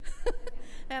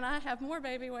And I have more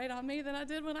baby weight on me than I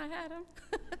did when I had him.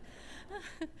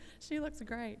 She looks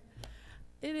great.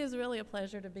 It is really a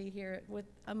pleasure to be here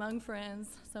among friends.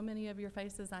 So many of your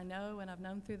faces I know and I've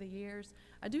known through the years.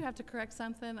 I do have to correct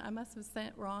something. I must have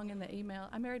sent wrong in the email.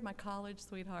 I married my college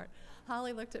sweetheart.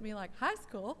 Holly looked at me like, high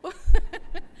school.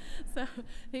 So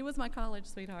he was my college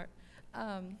sweetheart.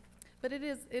 But it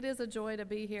is a joy to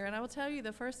be here. And I will tell you,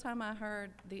 the first time I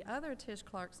heard the other Tish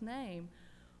Clark's name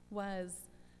was,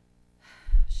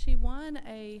 she won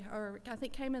or I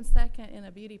think came in second in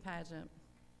a beauty pageant.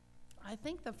 I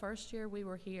think the first year we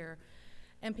were here,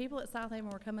 and people at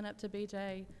Southaven were coming up to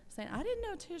BJ saying, I didn't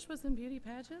know Tish was in beauty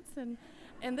pageants, and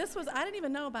this was, I didn't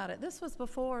even know about it. This was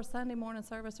before Sunday morning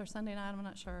service or Sunday night, I'm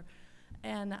not sure.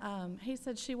 And he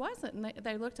said she wasn't, and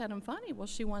they looked at him funny. Well,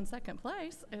 she won second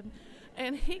place,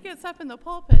 and he gets up in the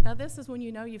pulpit. Now, this is when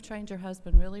you know you've trained your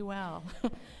husband really well.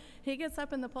 He gets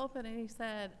up in the pulpit and he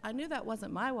said, I knew that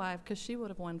wasn't my wife because she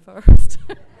would have won first.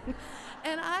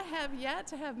 And I have yet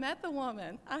to have met the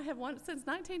woman. I have won since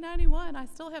 1991. I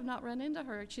still have not run into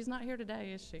her. She's not here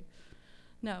today, is she?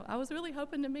 No, I was really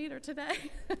hoping to meet her today.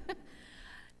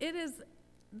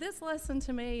 This lesson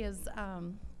to me is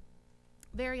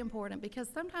very important because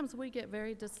sometimes we get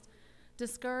very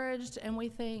discouraged and we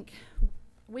think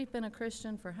we've been a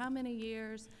Christian for how many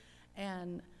years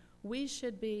and we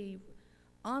should be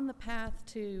on the path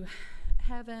to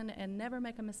heaven and never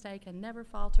make a mistake and never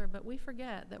falter, but we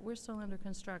forget that we're still under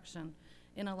construction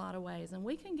in a lot of ways, and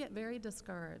we can get very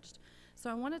discouraged.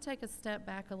 So I want to take a step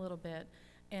back a little bit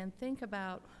and think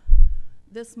about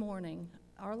this morning,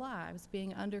 our lives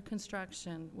being under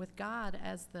construction with God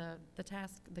as the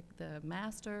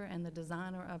master and the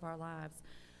designer of our lives.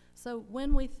 So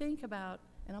when we think about,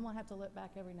 and I'm going to have to look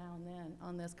back every now and then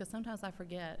on this because sometimes I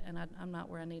forget and I'm not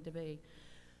where I need to be.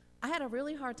 I had a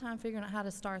really hard time figuring out how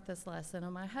to start this lesson,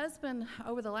 and my husband,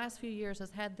 over the last few years, has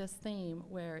had this theme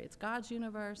where it's God's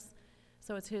universe,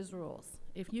 so it's his rules.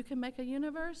 If you can make a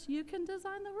universe, you can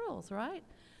design the rules, right?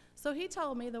 So he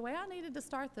told me the way I needed to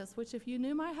start this, which if you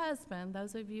knew my husband,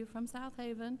 those of you from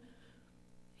Southaven,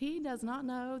 he does not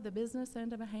know the business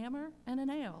end of a hammer and a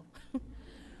nail.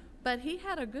 But he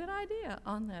had a good idea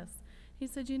on this. He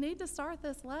said, you need to start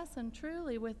this lesson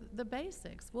truly with the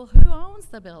basics. Well, who owns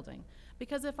the building?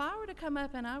 Because if I were to come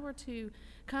up and I were to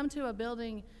come to a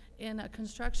building in a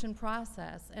construction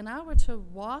process and I were to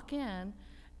walk in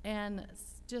and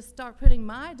just start putting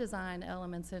my design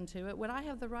elements into it, would I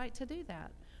have the right to do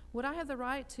that? Would I have the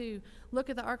right to look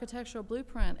at the architectural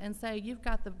blueprint and say, you've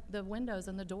got the windows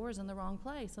and the doors in the wrong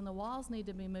place and the walls need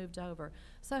to be moved over?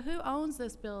 So who owns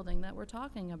this building that we're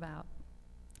talking about?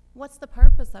 What's the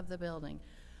purpose of the building?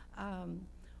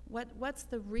 What's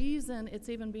the reason it's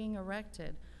even being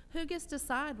erected? Who gets to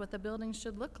decide what the building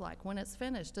should look like when it's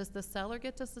finished? Does the seller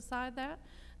get to decide that?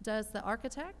 Does the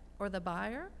architect or the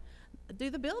buyer? Do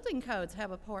the building codes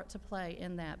have a part to play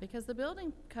in that? Because the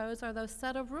building codes are those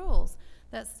set of rules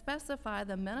that specify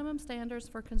the minimum standards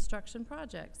for construction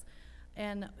projects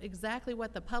and exactly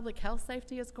what the public health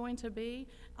safety is going to be.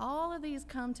 All of these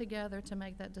come together to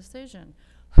make that decision.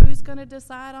 Who's going to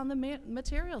decide on the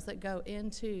materials that go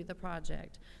into the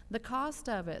project, the cost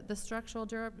of it, the structural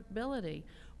durability?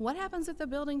 What happens if the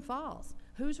building falls?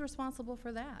 Who's responsible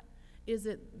for that? Is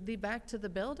it back to the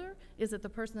builder? Is it the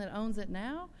person that owns it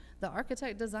now? The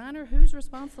architect designer? Who's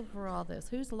responsible for all this?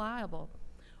 Who's liable?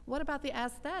 What about the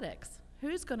aesthetics?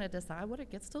 Who's going to decide what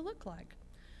it gets to look like?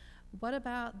 What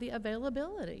about the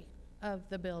availability of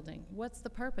the building? What's the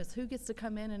purpose? Who gets to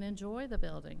come in and enjoy the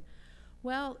building?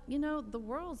 Well, you know, the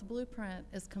world's blueprint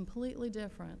is completely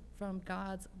different from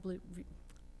God's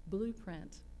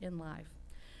blueprint in life.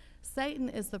 Satan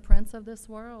is the prince of this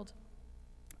world.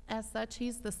 As such,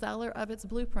 he's the seller of its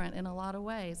blueprint in a lot of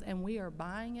ways, and we are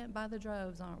buying it by the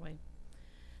droves, aren't we?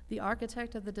 The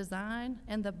architect of the design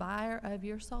and the buyer of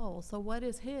your soul. So what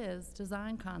is his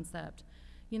design concept?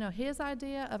 You know, his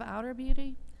idea of outer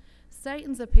beauty?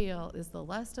 Satan's appeal is the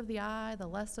lust of the eye, the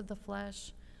lust of the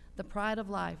flesh, the pride of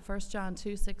life, 1 John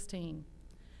 2:16.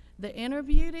 The inner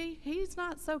beauty, he's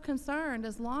not so concerned.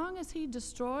 As long as he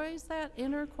destroys that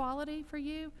inner quality for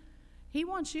you, he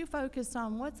wants you focused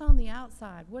on what's on the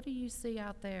outside. What do you see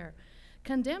out there?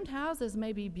 Condemned houses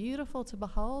may be beautiful to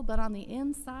behold, but on the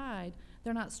inside,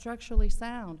 they're not structurally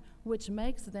sound, which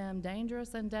makes them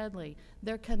dangerous and deadly.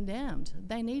 They're condemned.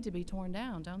 They need to be torn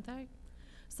down, don't they?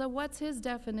 So what's his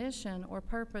definition or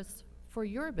purpose for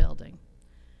your building?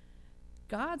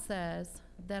 God says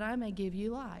that I may give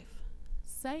you life.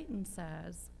 Satan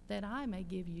says that I may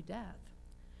give you death.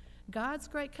 God's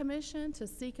great commission to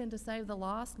seek and to save the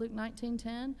lost, Luke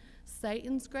 19:10.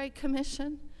 Satan's great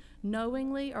commission,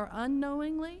 knowingly or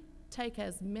unknowingly, take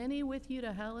as many with you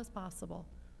to hell as possible.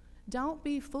 Don't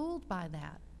be fooled by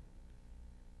that.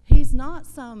 He's not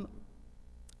some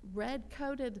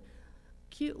red-coated,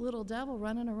 cute little devil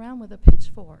running around with a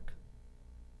pitchfork.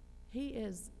 He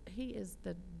is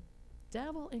the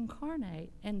devil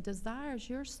incarnate and desires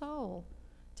your soul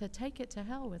to take it to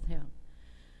hell with him.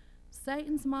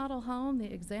 Satan's model home,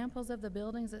 the examples of the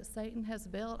buildings that Satan has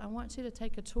built, I want you to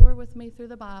take a tour with me through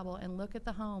the Bible and look at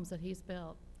the homes that he's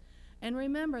built. And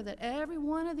remember that every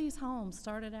one of these homes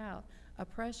started out a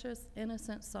precious,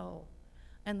 innocent soul.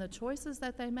 And the choices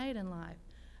that they made in life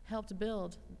helped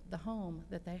build the home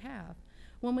that they have.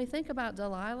 When we think about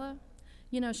Delilah,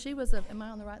 she was am I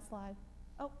on the right slide?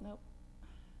 Oh, no.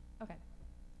 Okay.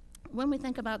 When we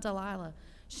think about Delilah,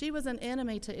 she was an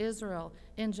enemy to Israel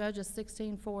in Judges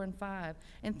 16:4 and 5.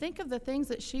 And think of the things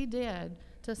that she did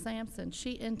to Samson.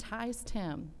 She enticed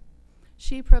him.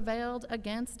 She prevailed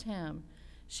against him.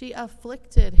 She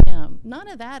afflicted him. None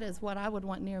of that is what I would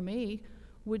want near me.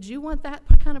 Would you want that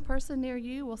kind of person near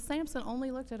you? Well, Samson only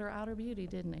looked at her outer beauty,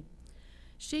 didn't he?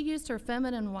 She used her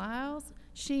feminine wiles.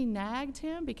 She nagged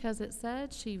him because it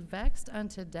said she vexed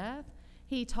unto death.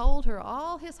 He told her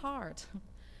all his heart.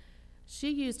 She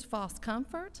used false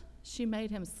comfort. She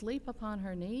made him sleep upon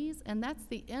her knees, and that's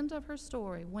the end of her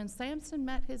story. When Samson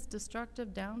met his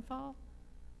destructive downfall,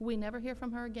 we never hear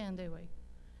from her again, do we?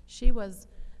 She was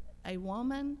a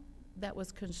woman that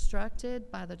was constructed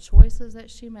by the choices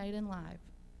that she made in life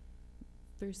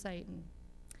through Satan.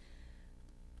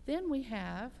 Then we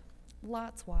have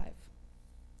Lot's wife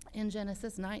in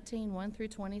Genesis 19:1 through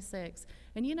 26.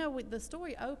 And the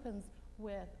story opens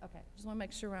with, just want to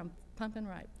make sure I'm pumping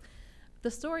right. The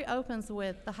story opens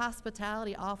with the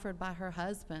hospitality offered by her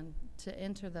husband to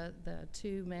enter the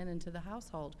two men into the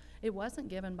household. It wasn't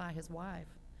given by his wife.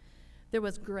 There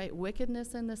was great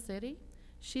wickedness in the city.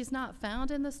 She's not found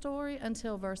in the story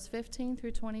until verse 15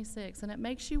 through 26, and it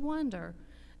makes you wonder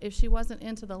if she wasn't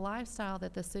into the lifestyle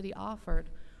that the city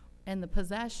offered and the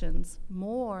possessions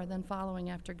more than following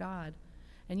after God.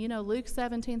 And Luke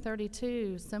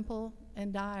 17:32, simple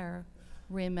and dire,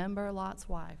 remember Lot's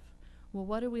wife. Well,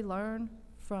 what do we learn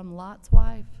from Lot's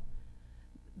wife?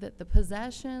 That the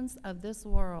possessions of this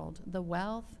world, the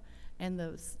wealth and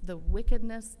the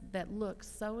wickedness that looks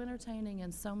so entertaining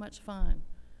and so much fun,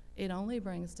 it only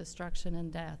brings destruction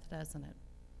and death, doesn't it?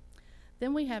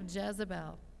 Then we have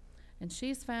Jezebel, and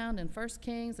she's found in 1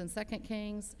 Kings and 2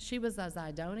 Kings. She was a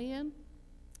Zidonian,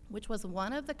 which was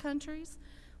one of the countries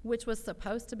which was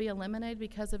supposed to be eliminated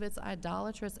because of its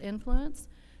idolatrous influence.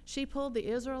 She pulled the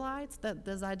Israelites, the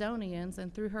Zidonians,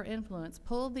 and through her influence,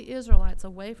 pulled the Israelites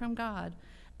away from God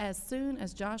as soon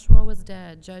as Joshua was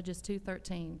dead, Judges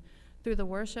 2:13, through the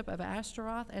worship of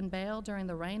Ashtaroth and Baal during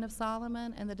the reign of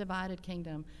Solomon and the divided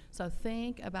kingdom. So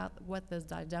think about what the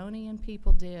Zidonian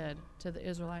people did to the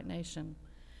Israelite nation.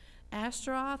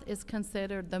 Ashtaroth is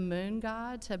considered the moon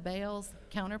god to Baal's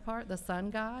counterpart, the sun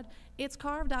god. It's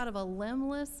carved out of a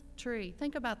limbless tree.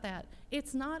 Think about that.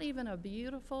 It's not even a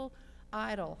beautiful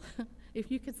idol. If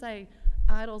you could say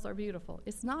idols are beautiful,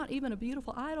 it's not even a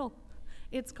beautiful idol.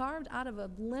 It's carved out of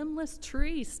a limbless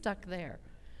tree stuck there.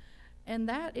 And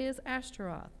that is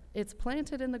Ashtaroth. It's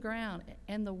planted in the ground,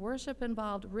 and the worship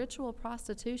involved ritual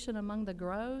prostitution among the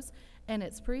groves, and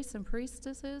its priests and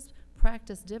priestesses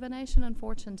practiced divination and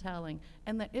fortune-telling,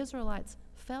 and the Israelites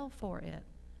fell for it.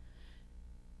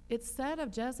 It's said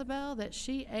of Jezebel that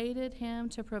she aided him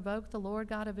to provoke the Lord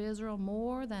God of Israel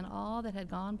more than all that had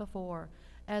gone before,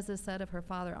 as is said of her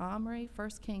father Omri,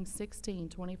 1 Kings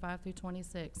 16:25 through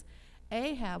 26.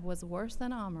 Ahab was worse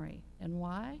than Omri, and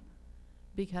why?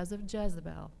 Because of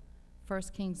Jezebel,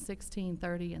 1 Kings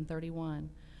 16:30 and 31.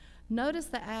 Notice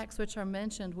the acts which are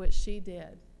mentioned which she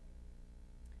did.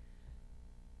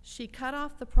 She cut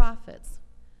off the prophets.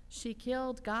 She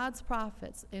killed God's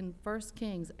prophets in 1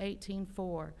 Kings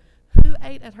 18:4. Who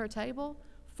ate at her table?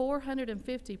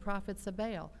 450 prophets of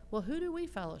Baal. Well, who do we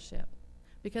fellowship?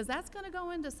 Because that's going to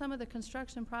go into some of the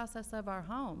construction process of our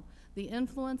home, the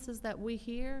influences that we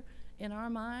hear in our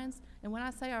minds. And when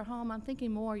I say our home, I'm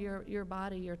thinking more your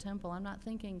body, your temple. I'm not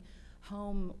thinking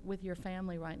home with your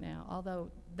family right now,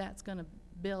 although that's going to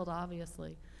build,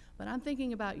 obviously. But I'm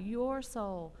thinking about your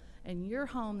soul and your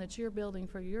home that you're building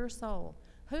for your soul.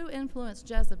 Who influenced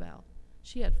Jezebel?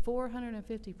 She had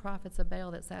 450 prophets of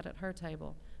Baal that sat at her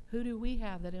table. Who do we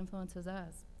have that influences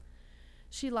us?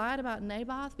 She lied about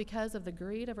Naboth because of the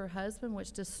greed of her husband,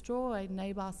 which destroyed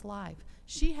Naboth's life.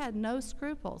 She had no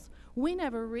scruples. We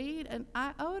never read an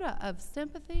iota of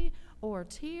sympathy or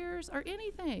tears or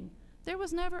anything. There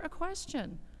was never a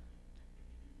question.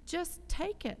 Just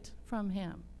take it from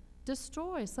him.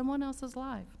 Destroy someone else's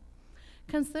life.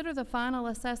 Consider the final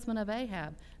assessment of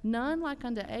Ahab. None like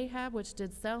unto Ahab, which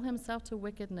did sell himself to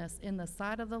wickedness in the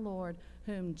sight of the Lord,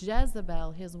 whom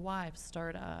Jezebel his wife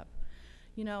stirred up.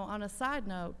 You know, on a side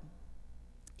note,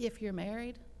 if you're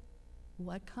married,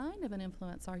 what kind of an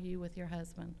influence are you with your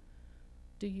husband?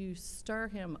 Do you stir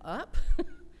him up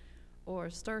or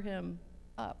stir him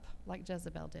up like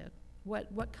Jezebel did?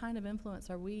 What kind of influence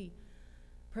are we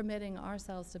permitting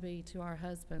ourselves to be to our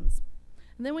husbands?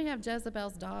 And then we have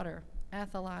Jezebel's daughter,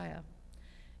 Athaliah.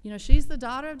 You know, she's the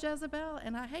daughter of Jezebel,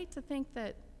 and I hate to think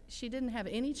that she didn't have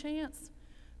any chance,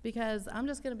 because I'm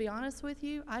just going to be honest with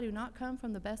you, I do not come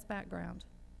from the best background.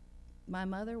 My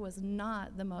mother was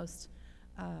not the most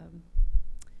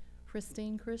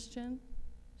pristine Christian.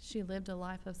 She lived a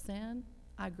life of sin.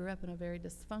 I grew up in a very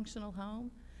dysfunctional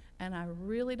home, and I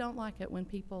really don't like it when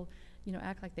people, you know,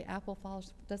 act like the apple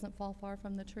doesn't fall far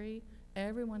from the tree.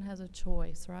 Everyone has a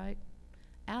choice, right?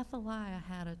 Athaliah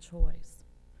had a choice.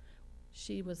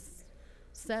 She was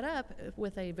set up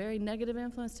with a very negative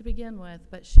influence to begin with,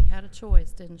 but she had a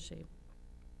choice, didn't she?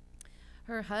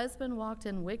 Her husband walked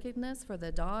in wickedness, for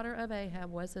the daughter of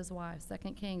Ahab was his wife,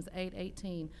 2 Kings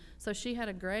 8:18. So she had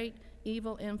a great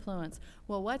evil influence.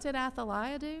 Well, what did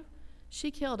Athaliah do?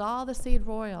 She killed all the seed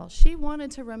royal. She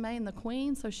wanted to remain the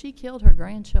queen, so she killed her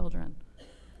grandchildren.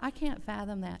 I can't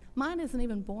fathom that. Mine isn't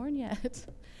even born yet,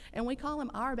 and we call him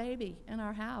our baby in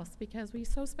our house because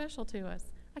he's so special to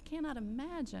us. I cannot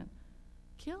imagine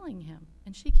killing him,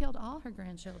 and she killed all her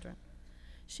grandchildren.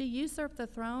 She usurped the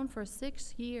throne for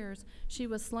 6 years. She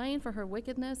was slain for her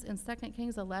wickedness in 2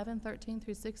 Kings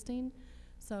 11:13-16.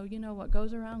 So you know what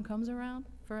goes around comes around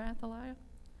for Athaliah.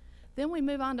 Then we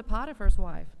move on to Potiphar's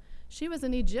wife. She was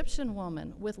an Egyptian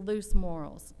woman with loose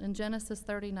morals. In Genesis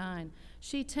 39,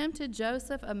 she tempted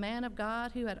Joseph, a man of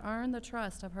God who had earned the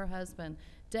trust of her husband.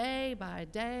 Day by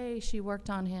day, she worked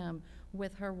on him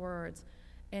with her words,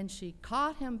 and she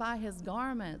caught him by his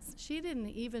garments. She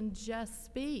didn't even just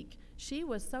speak. She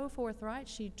was so forthright,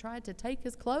 she tried to take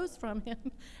his clothes from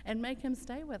him and make him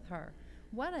stay with her.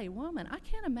 What a woman. I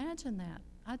can't imagine that.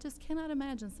 I just cannot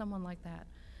imagine someone like that.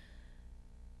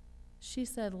 She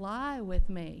said, lie with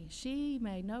me. She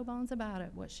made no bones about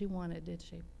it, what she wanted, did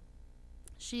she?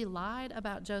 She lied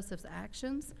about Joseph's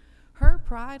actions. Her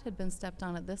pride had been stepped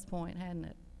on at this point, hadn't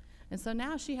it? And so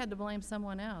now she had to blame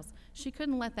someone else. She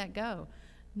couldn't let that go.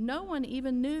 No one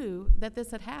even knew that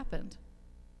this had happened.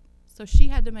 So she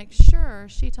had to make sure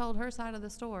she told her side of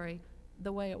the story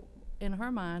the way it, in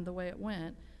her mind, the way it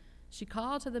went. She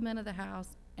called to the men of the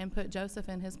house and put Joseph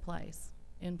in his place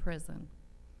in prison.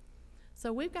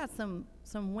 So we've got some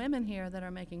women here that are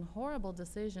making horrible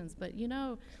decisions, but you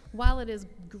know, while it is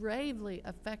gravely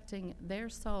affecting their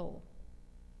soul,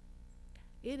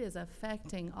 it is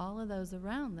affecting all of those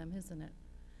around them, isn't it?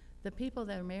 The people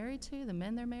they're married to, the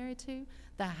men they're married to,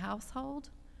 the household.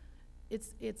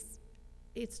 It's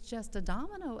just a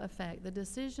domino effect, the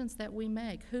decisions that we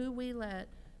make, who we let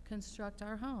construct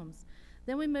our homes.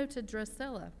 Then we move to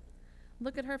Drusilla.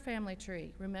 Look at her family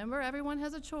tree. Remember, everyone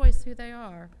has a choice who they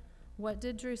are. What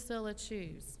did Drusilla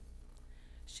choose?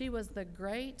 She was the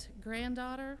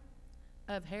great-granddaughter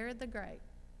of Herod the Great.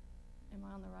 Am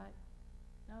I on the right?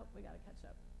 Nope, we got to catch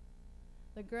up.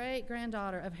 The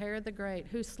great-granddaughter of Herod the Great,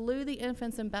 who slew the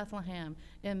infants in Bethlehem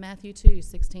in Matthew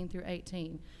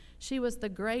 2:16-18. She was the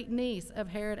great-niece of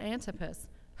Herod Antipas,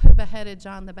 who beheaded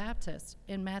John the Baptist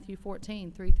in Matthew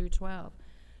 14:3-12.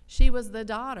 She was the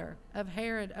daughter of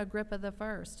Herod Agrippa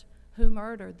I, who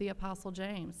murdered the Apostle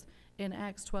James in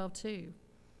Acts 12:2.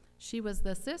 She was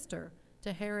the sister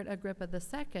to Herod Agrippa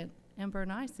II and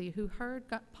Bernice, who heard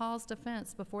Paul's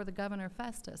defense before the governor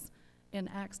Festus in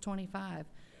Acts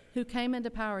 25, who came into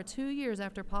power 2 years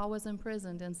after Paul was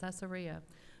imprisoned in Caesarea,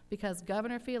 because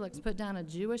Governor Felix put down a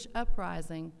Jewish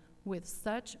uprising with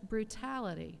such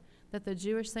brutality that the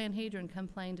Jewish Sanhedrin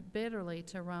complained bitterly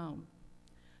to Rome.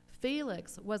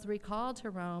 Felix was recalled to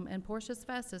Rome, and Porcius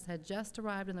Festus had just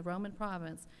arrived in the Roman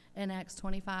province in Acts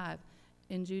 25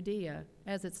 in Judea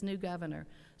as its new governor.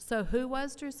 So who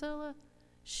was Drusilla?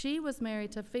 She was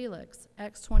married to Felix,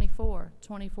 Acts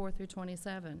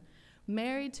 24:24-27,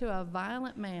 married to a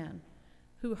violent man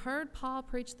who heard Paul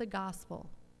preach the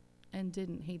gospel and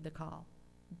didn't heed the call.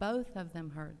 Both of them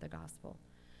heard the gospel.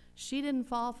 She didn't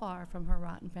fall far from her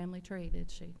rotten family tree, did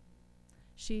she?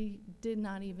 She did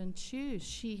not even choose.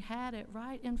 She had it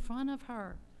right in front of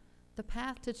her, the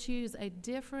path to choose a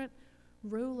different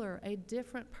ruler, a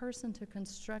different person to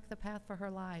construct the path for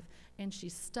her life, and she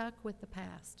stuck with the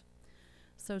past.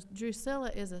 So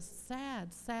Drusilla is a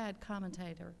sad, sad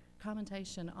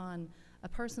commentation on a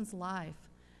person's life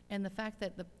and the fact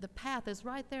that the path is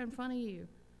right there in front of you,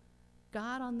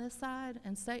 God on this side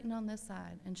and Satan on this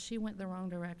side, and she went the wrong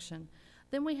direction.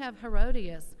 Then we have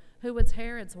Herodias, who was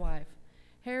Herod's wife.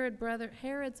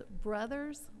 Herod's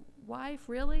brother's wife,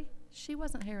 really? She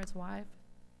wasn't Herod's wife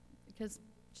because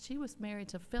she was married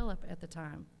to Philip at the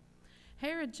time.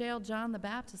 Herod jailed John the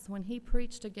Baptist when he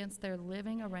preached against their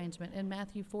living arrangement in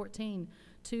Matthew 14,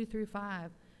 2 through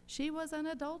 5. She was an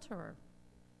adulterer.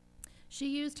 She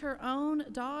used her own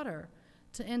daughter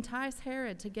to entice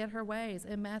Herod to get her ways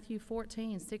in Matthew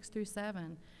 14, 6 through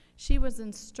 7. She was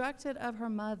instructed of her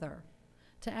mother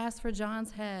to ask for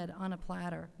John's head on a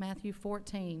platter, Matthew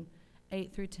 14,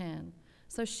 8 through 10.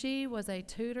 So she was a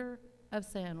tutor of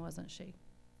sin, wasn't she?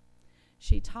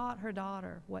 She taught her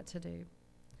daughter what to do.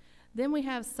 Then we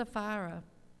have Sapphira,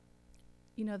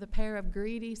 the pair of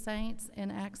greedy saints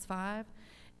in Acts 5.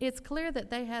 It's clear that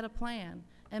they had a plan,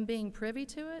 and being privy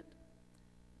to it,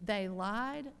 they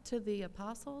lied to the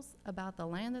apostles about the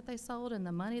land that they sold and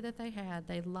the money that they had.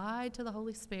 They lied to the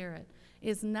Holy Spirit.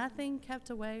 Is nothing kept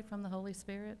away from the Holy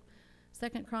Spirit?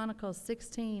 2 Chronicles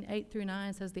 16, 8 through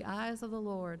 9 says, the eyes of the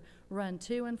Lord run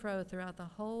to and fro throughout the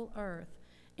whole earth.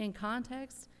 In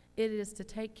context, it is to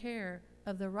take care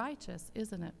of the righteous,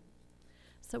 isn't it?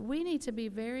 So we need to be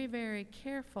very, very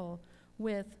careful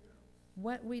with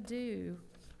what we do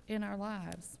in our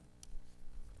lives,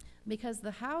 because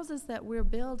the houses that we're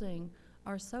building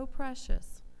are so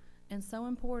precious and so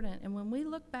important. And when we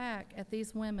look back at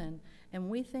these women and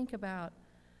we think about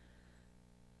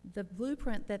the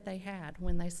blueprint that they had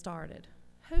when they started,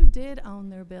 who did own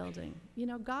their building?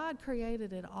 God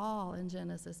created it all in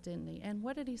Genesis, didn't he? And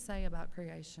what did he say about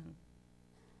creation?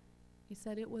 He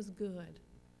said it was good.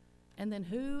 And then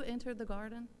who entered the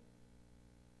garden?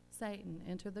 Satan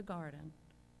entered the garden,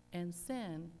 and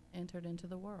sin entered into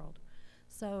the world.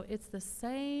 So it's the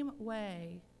same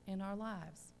way in our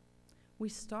lives. We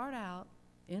start out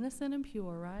innocent and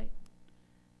pure, right?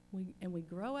 We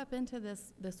grow up into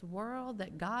this world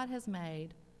that God has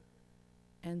made,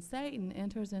 and Satan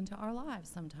enters into our lives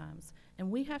sometimes.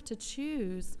 And we have to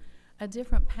choose a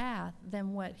different path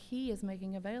than what he is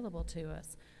making available to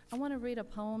us. I want to read a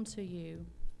poem to you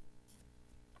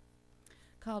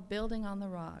called Building on the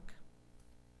Rock.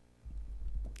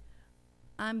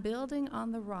 I'm building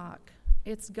on the rock.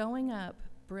 It's going up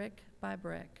brick by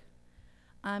brick.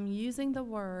 I'm using the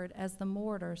word as the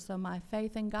mortar so my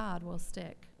faith in God will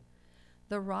stick.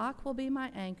 The rock will be my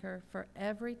anchor for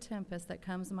every tempest that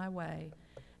comes my way,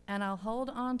 and I'll hold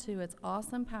on to its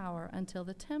awesome power until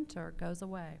the tempter goes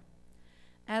away.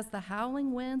 As the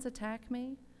howling winds attack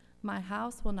me, my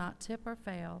house will not tip or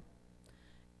fail,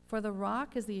 for the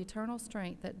rock is the eternal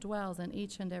strength that dwells in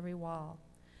each and every wall.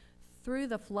 Though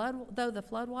the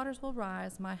floodwaters will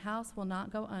rise, my house will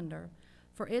not go under,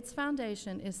 for its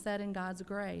foundation is set in God's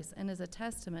grace and is a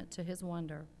testament to his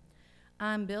wonder.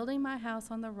 I'm building my house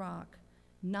on the rock,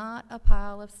 not a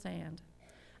pile of sand.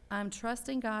 I'm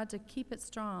trusting God to keep it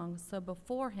strong, so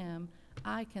before him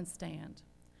I can stand.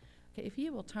 Okay, if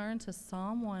you will turn to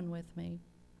Psalm 1 with me.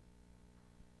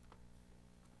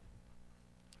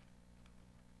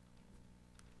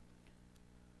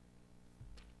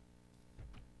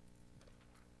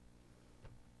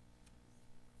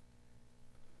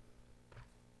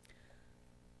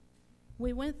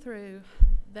 We went through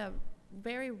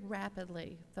very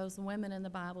rapidly those women in the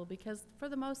Bible because for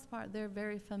the most part they're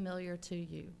very familiar to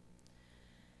you.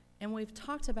 And we've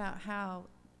talked about how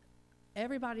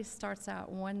everybody starts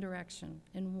out one direction,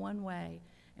 in one way,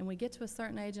 and we get to a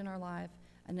certain age in our life,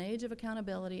 an age of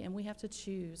accountability, and we have to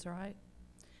choose, right?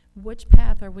 Which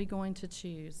path are we going to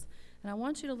choose? And I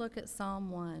want you to look at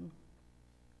Psalm 1.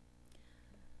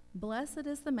 Blessed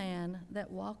is the man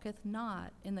that walketh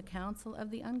not in the counsel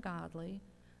of the ungodly,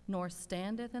 nor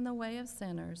standeth in the way of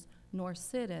sinners, nor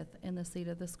sitteth in the seat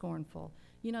of the scornful.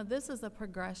 This is a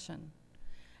progression.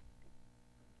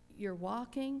 You're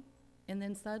walking, and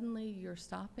then suddenly you're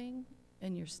stopping,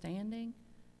 and you're standing,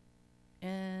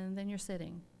 and then you're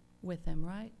sitting with them,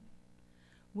 right?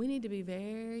 We need to be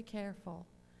very careful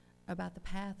about the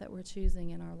path that we're choosing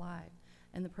in our life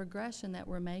and the progression that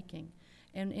we're making.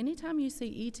 And anytime you see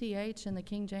ETH in the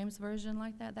King James Version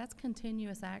like that, that's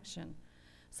continuous action.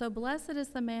 So blessed is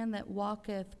the man that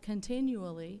walketh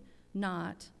continually,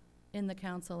 not in the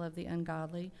counsel of the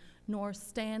ungodly, nor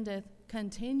standeth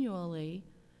continually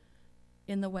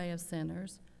in the way of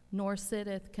sinners, nor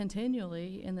sitteth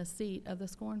continually in the seat of the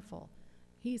scornful.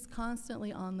 He's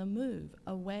constantly on the move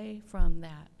away from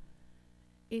that.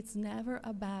 It's never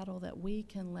a battle that we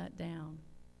can let down.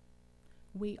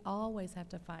 We always have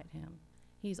to fight him.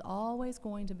 He's always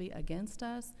going to be against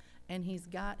us, and he's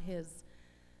got his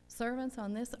servants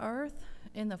on this earth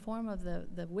in the form of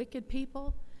the wicked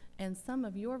people, And some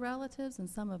of your relatives and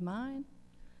some of mine,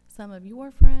 some of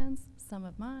your friends, some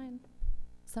of mine,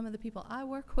 some of the people I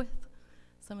work with,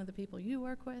 some of the people you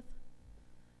work with,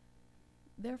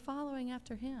 they're following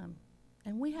after him.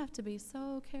 And we have to be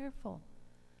so careful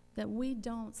that we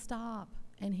don't stop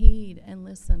and heed and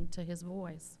listen to his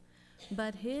voice.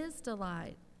 But his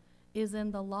delight is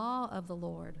in the law of the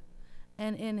Lord,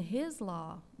 and in his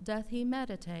law doth he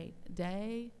meditate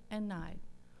day and night.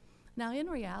 Now, in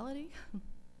reality,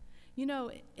 you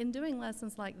know, in doing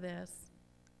lessons like this,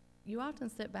 you often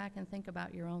sit back and think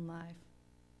about your own life.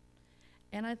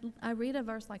 And I read a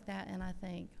verse like that and I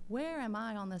think, where am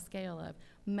I on the scale of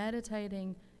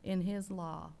meditating in his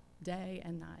law day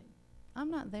and night?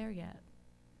 I'm not there yet.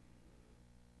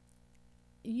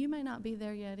 You may not be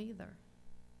there yet either.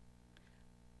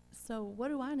 So what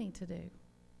do I need to do?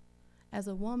 As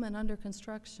a woman under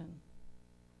construction,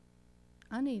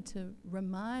 I need to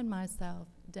remind myself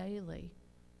daily.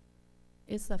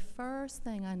 It's the first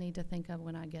thing I need to think of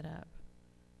when I get up.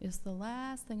 It's the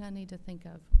last thing I need to think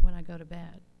of when I go to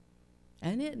bed.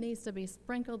 And it needs to be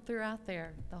sprinkled throughout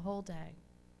there the whole day.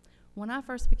 When I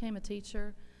first became a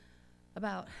teacher,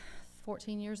 about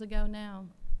 14 years ago now,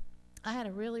 I had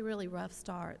a really, really rough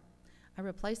start. I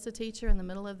replaced a teacher in the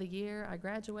middle of the year. I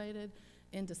graduated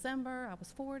in December. I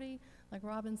was 40, like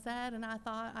Robin said, and I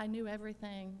thought I knew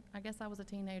everything. I guess I was a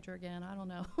teenager again. I don't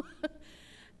know.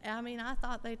 I mean, I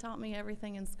thought they taught me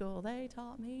everything in school. They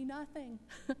taught me nothing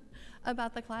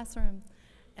about the classroom.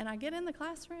 And I get in the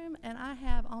classroom, and I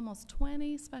have almost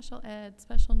 20 special ed,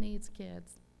 special needs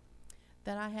kids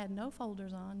that I had no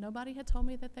folders on. Nobody had told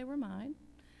me that they were mine.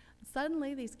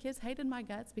 Suddenly, these kids hated my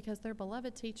guts because their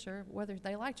beloved teacher, whether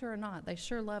they liked her or not, they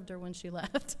sure loved her when she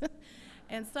left.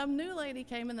 And some new lady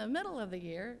came in the middle of the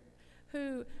year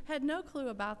who had no clue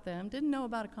about them, didn't know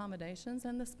about accommodations,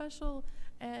 and the special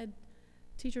ed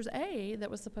teacher's aide that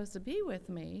was supposed to be with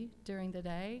me during the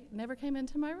day never came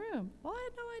into my room. Well, I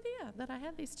had no idea that I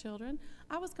had these children.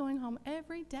 I was going home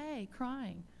every day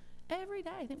crying. Every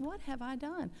day. I think, what have I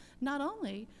done? Not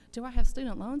only do I have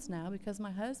student loans now because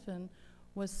my husband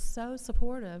was so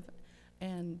supportive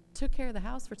and took care of the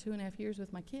house for 2.5 years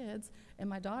with my kids, and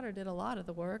my daughter did a lot of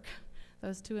the work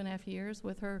those 2.5 years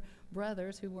with her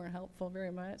brothers who weren't helpful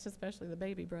very much, especially the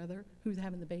baby brother, who's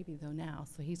having the baby though now,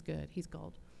 so he's good, he's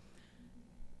gold.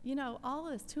 You know, all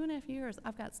of this 2.5 years,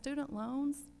 I've got student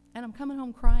loans, and I'm coming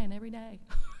home crying every day.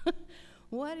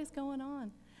 What is going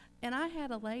on? And I had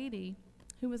a lady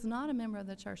who was not a member of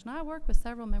the church, and I work with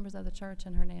several members of the church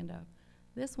in Hernando.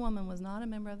 This woman was not a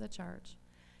member of the church.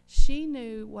 She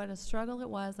knew what a struggle it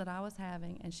was that I was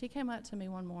having, and she came up to me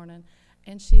one morning,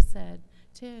 and she said,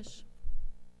 Tish,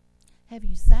 have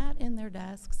you sat in their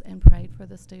desks and prayed for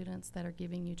the students that are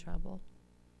giving you trouble?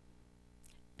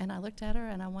 And I looked at her,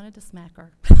 and I wanted to smack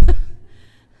her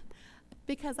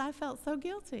because I felt so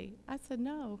guilty. I said,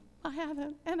 no, I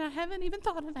haven't, and I haven't even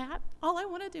thought of that. All I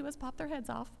want to do is pop their heads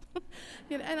off.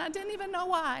 You know, and I didn't even know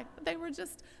why.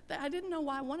 I didn't know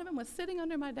why. One of them was sitting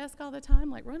under my desk all the time,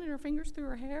 like running her fingers through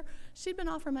her hair. She'd been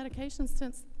off her medication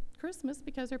since Christmas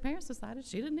because her parents decided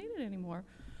she didn't need it anymore.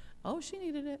 Oh, she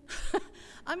needed it.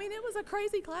 I mean, it was a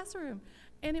crazy classroom.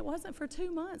 And it wasn't for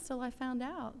 2 months till I found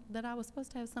out that I was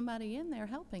supposed to have somebody in there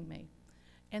helping me.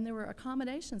 And there were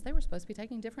accommodations. They were supposed to be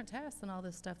taking different tests and all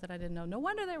this stuff that I didn't know. No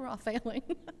wonder they were all failing.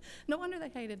 No wonder they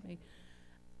hated me.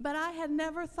 But I had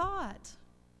never thought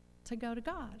to go to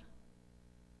God.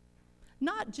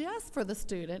 Not just for the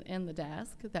student in the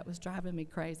desk that was driving me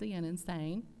crazy and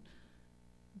insane,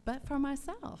 but for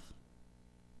myself.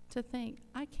 To think,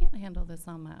 I can't handle this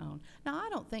on my own. Now, I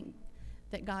don't think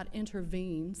that God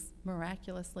intervenes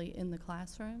miraculously in the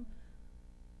classroom,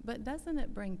 but doesn't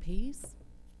it bring peace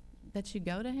that you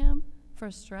go to him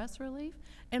for stress relief?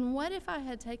 And what if I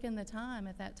had taken the time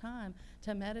at that time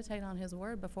to meditate on his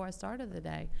word before I started the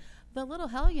day? The little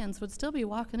hellions would still be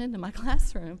walking into my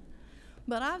classroom,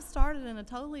 but I've started in a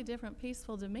totally different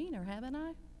peaceful demeanor, haven't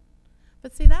I?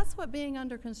 But see, that's what being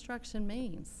under construction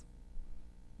means.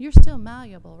 You're still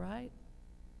malleable, right?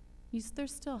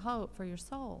 There's still hope for your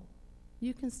soul.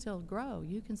 You can still grow.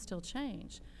 You can still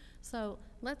change. So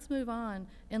let's move on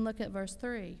and look at verse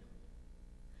 3.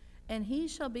 And he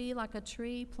shall be like a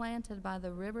tree planted by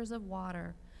the rivers of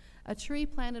water. A tree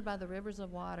planted by the rivers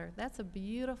of water. That's a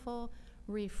beautiful,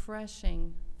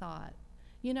 refreshing thought.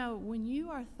 You know, when you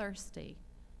are thirsty,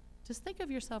 just think of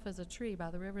yourself as a tree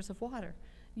by the rivers of water.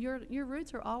 Your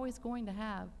roots are always going to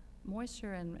have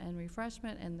moisture and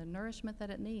refreshment and the nourishment that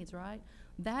it needs, right?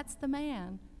 That's the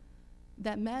man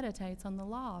that meditates on the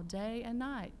law day and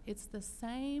night. It's the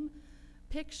same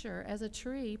picture as a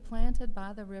tree planted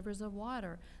by the rivers of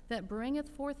water that bringeth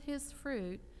forth his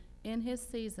fruit in his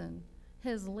season.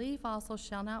 His leaf also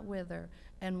shall not wither,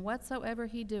 and whatsoever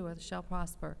he doeth shall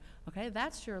prosper. Okay,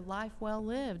 that's your life well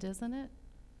lived, isn't it?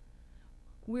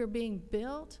 We're being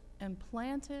built and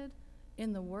planted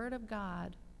in the Word of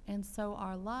God, and so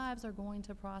our lives are going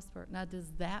to prosper. Now,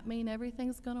 does that mean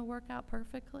everything's going to work out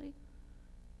perfectly?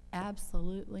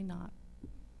 Absolutely not.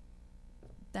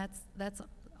 That's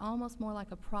almost more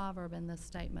like a proverb in this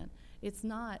statement. It's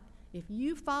not, if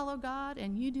you follow God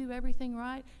and you do everything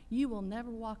right, you will never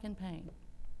walk in pain.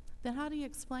 Then how do you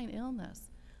explain illness?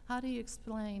 How do you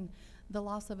explain the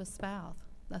loss of a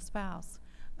spouse,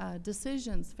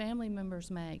 decisions family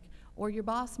members make, or your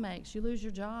boss makes, you lose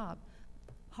your job,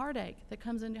 heartache that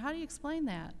comes in? How do you explain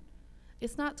that?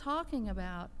 It's not talking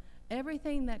about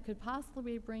everything that could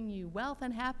possibly bring you wealth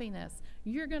and happiness.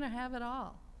 You're going to have it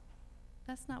all.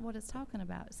 That's not what it's talking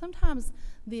about. Sometimes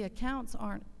the accounts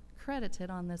aren't credited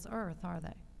on this earth, are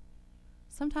they?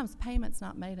 Sometimes payment's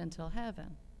not made until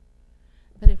heaven.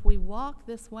 But if we walk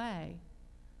this way,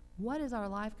 what is our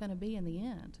life going to be in the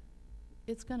end?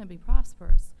 It's going to be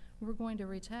prosperous. We're going to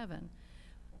reach heaven.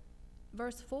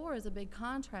 Verse 4 is a big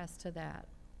contrast to that.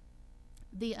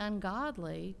 The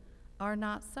ungodly are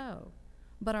not so,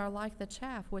 but are like the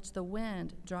chaff which the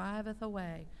wind driveth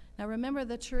away. Now remember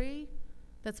the tree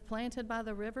that's planted by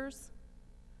the rivers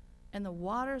and the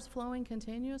waters flowing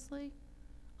continuously?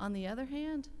 On the other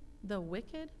hand, the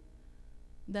wicked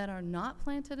that are not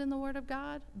planted in the Word of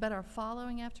God but are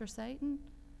following after Satan,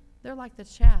 they're like the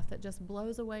chaff that just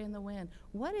blows away in the wind.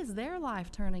 What is their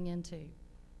life turning into?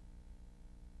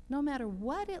 No matter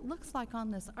what it looks like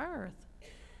on this earth,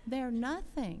 they're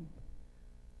nothing.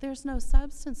 There's no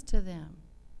substance to them.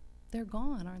 They're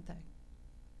gone, aren't they?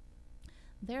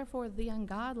 Therefore the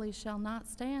ungodly shall not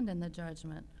stand in the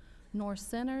judgment, nor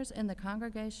sinners in the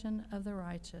congregation of the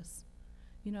righteous.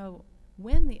 You know,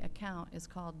 when the account is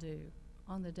called due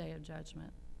on the day of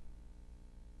judgment,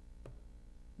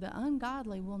 the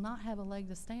ungodly will not have a leg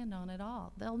to stand on at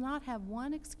all. They'll not have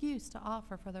one excuse to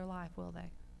offer for their life, will they?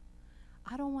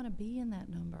 I don't want to be in that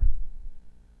number.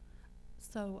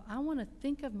 So I want to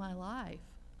think of my life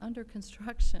under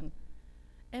construction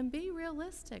and be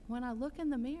realistic when I look in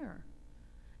the mirror.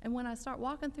 And when I start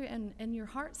walking through and your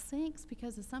heart sinks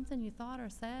because of something you thought or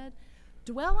said,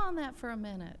 dwell on that for a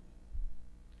minute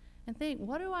and think,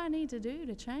 what do I need to do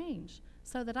to change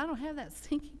so that I don't have that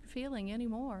sinking feeling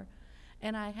anymore?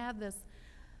 And I have this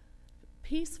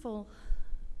peaceful,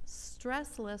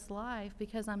 stressless life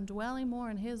because I'm dwelling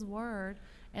more in His Word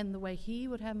and the way He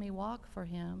would have me walk for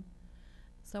Him.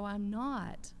 So I'm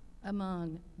not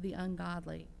among the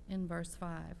ungodly in verse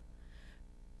 5.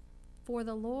 For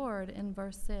the Lord, in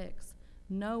verse 6,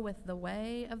 knoweth the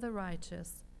way of the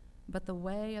righteous, but the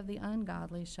way of the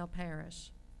ungodly shall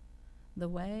perish. The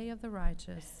way of the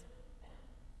righteous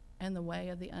and the way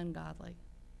of the ungodly.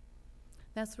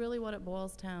 That's really what it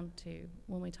boils down to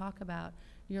when we talk about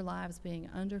your lives being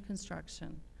under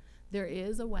construction. There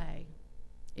is a way.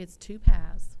 It's two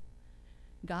paths.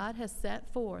 God has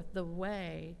set forth the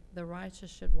way the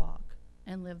righteous should walk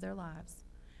and live their lives.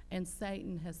 And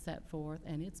Satan has set forth,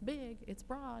 and it's big, it's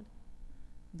broad,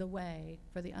 the way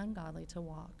for the ungodly to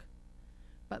walk.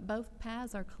 But both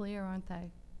paths are clear, aren't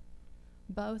they?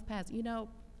 Both paths. You know,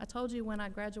 I told you when I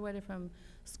graduated from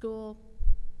school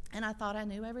and I thought I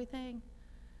knew everything.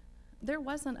 There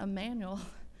wasn't a manual,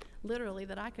 literally,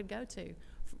 that I could go to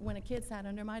when a kid sat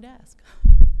under my desk.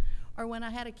 Or when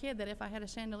I had a kid that if I had a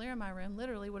chandelier in my room,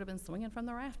 literally would have been swinging from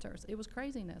the rafters. It was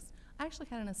craziness. I actually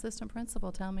had an assistant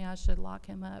principal tell me I should lock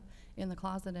him up in the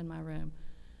closet in my room.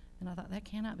 And I thought, that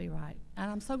cannot be right. And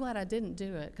I'm so glad I didn't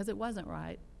do it because it wasn't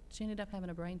right. She ended up having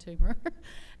a brain tumor.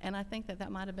 And I think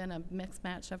that might have been a mixed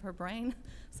match of her brain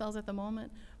cells at the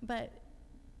moment. But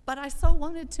I so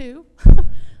wanted to.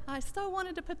 I so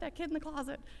wanted to put that kid in the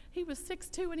closet. He was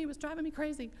 6'2" and he was driving me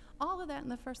crazy. All of that in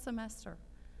the first semester.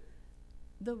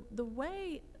 The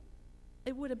way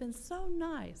it would have been so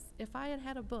nice if I had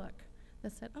had a book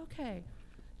that said, okay,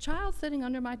 child sitting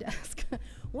under my desk.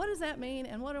 What does that mean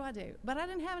and what do I do? But I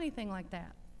didn't have anything like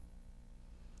that.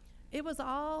 It was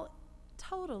all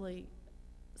totally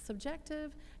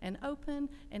subjective and open,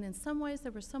 and in some ways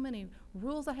there were so many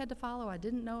rules I had to follow I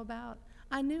didn't know about.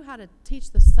 I knew how to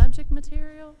teach the subject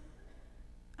material.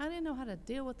 I didn't know how to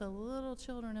deal with the little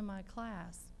children in my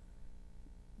class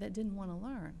that didn't want to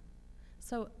learn.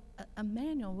 So a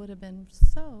manual would have been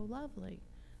so lovely.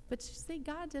 But you see,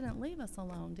 God didn't leave us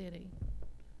alone, did He?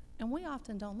 And we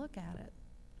often don't look at it.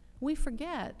 We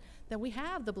forget that we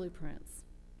have the blueprints.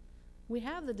 We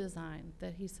have the design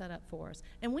that He set up for us.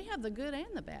 And we have the good and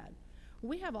the bad.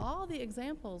 We have all the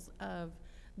examples of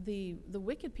the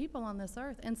wicked people on this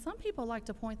earth. And some people like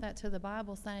to point that to the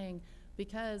Bible, saying,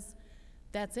 because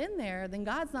that's in there, then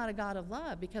God's not a God of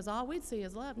love, because all we'd see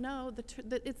is love. No,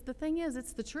 the thing is,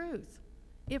 it's the truth.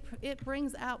 It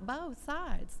brings out both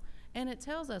sides. And it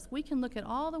tells us, we can look at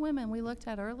all the women we looked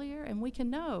at earlier, and we can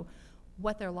know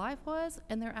what their life was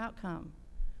and their outcome.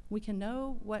 We can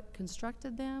know what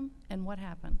constructed them and what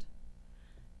happened.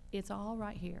 It's all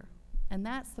right here. And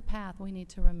that's the path we need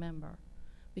to remember.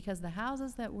 Because the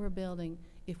houses that we're building,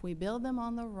 if we build them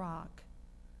on the rock,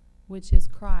 which is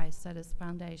Christ at its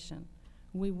foundation,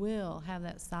 we will have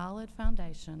that solid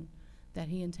foundation that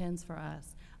he intends for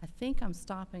us. I think I'm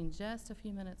stopping just a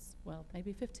few minutes, well,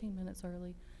 maybe 15 minutes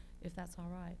early, if that's all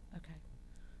right. Okay.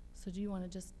 So do you want to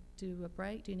just do a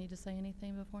break? Do you need to say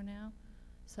anything before now?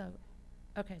 So,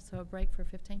 okay, so a break for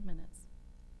 15 minutes.